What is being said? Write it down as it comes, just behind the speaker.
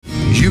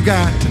You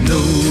got to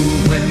know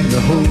when to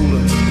hold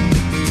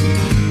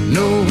 'em,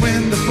 know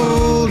when to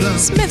fold 'em,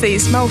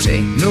 Smithy's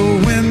multi. know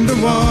when to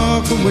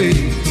walk away,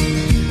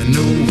 and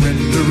know when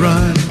to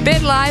run.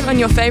 Bet live on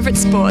your favourite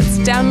sports.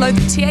 Download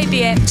the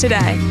TAB app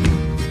today.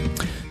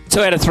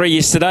 2 out of 3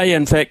 yesterday.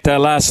 In fact,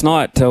 last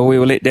night we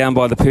were let down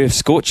by the Perth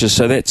Scorchers,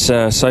 so that's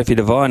Sophie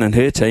Devine and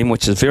her team,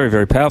 which is very,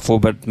 very powerful,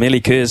 but Melly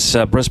Kerr's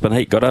Brisbane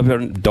Heat got up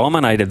and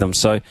dominated them,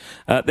 so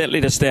that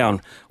let us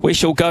down. We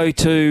shall go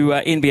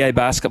to NBA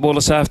basketball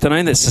this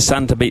afternoon. That's the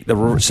Suns to beat the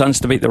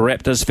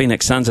Raptors,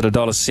 Phoenix Suns at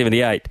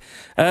 $1.78.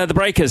 The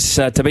Breakers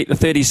to beat the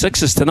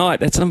 36ers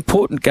tonight. That's an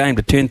important game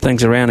to turn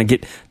things around and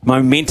get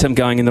momentum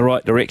going in the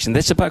right direction.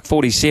 That's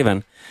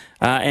 $1.47.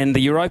 And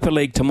the Europa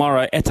League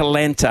tomorrow,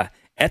 Atalanta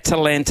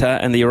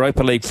and the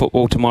Europa League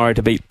football tomorrow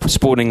to beat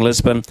Sporting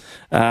Lisbon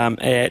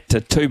at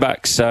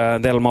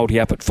 $2. That'll multi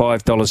up at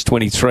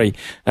 $5.23.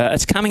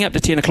 It's coming up to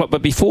 10 o'clock,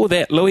 but before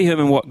that, Louis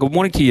Herman, good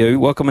morning to you.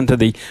 Welcome into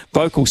the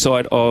vocal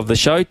side of the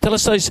show. Tell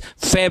us those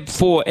Fab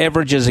Four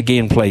averages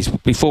again, please,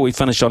 before we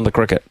finish on the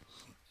cricket.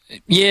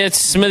 Yeah,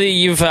 Smithy,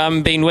 you've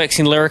been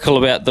waxing lyrical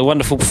about the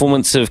wonderful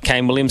performance of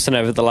Kane Williamson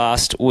over the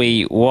last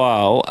wee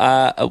while,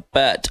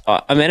 but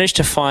I managed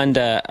to find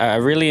a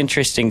really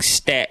interesting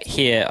stat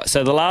here.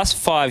 So the last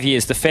 5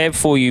 years, the Fab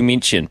Four you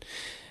mentioned,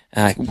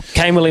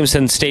 Kane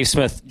Williamson, Steve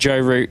Smith, Joe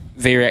Root,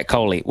 Virat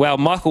Kohli. Well,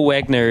 Michael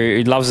Wagner,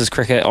 who loves his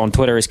cricket on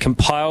Twitter, has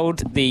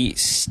compiled their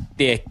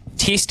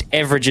test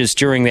averages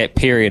during that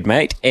period,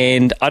 mate.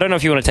 And I don't know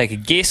if you want to take a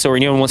guess or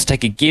anyone wants to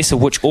take a guess of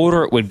which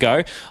order it would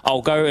go.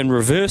 I'll go in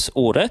reverse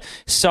order.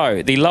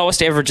 So the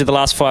lowest average of the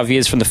last 5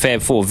 years from the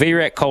Fab Four,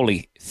 Virat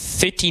Kohli,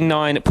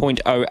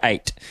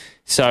 39.08.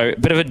 So a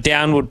bit of a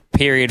downward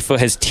period for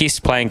his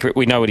test playing.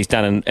 We know what he's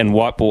done in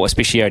white ball,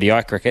 especially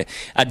ODI cricket.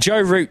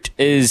 Joe Root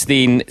is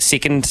then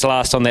second to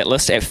last on that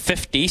list at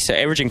 50, so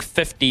averaging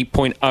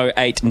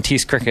 50.08 in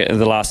test cricket in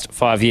the last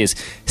 5 years.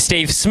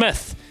 Steve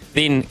Smith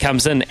then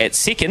comes in at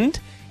second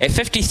at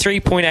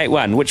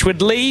 53.81, which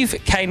would leave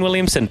Kane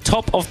Williamson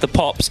top of the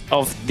pops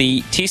of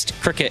the test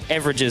cricket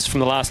averages from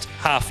the last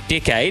half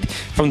decade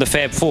from the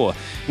Fab Four.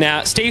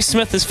 Now, Steve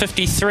Smith is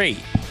 53.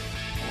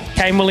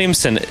 Kane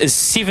Williamson is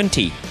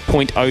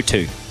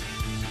 70.02.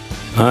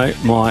 Oh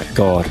my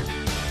God.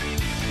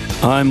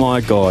 Oh my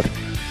God.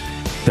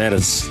 That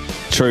is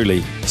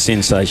truly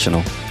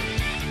sensational.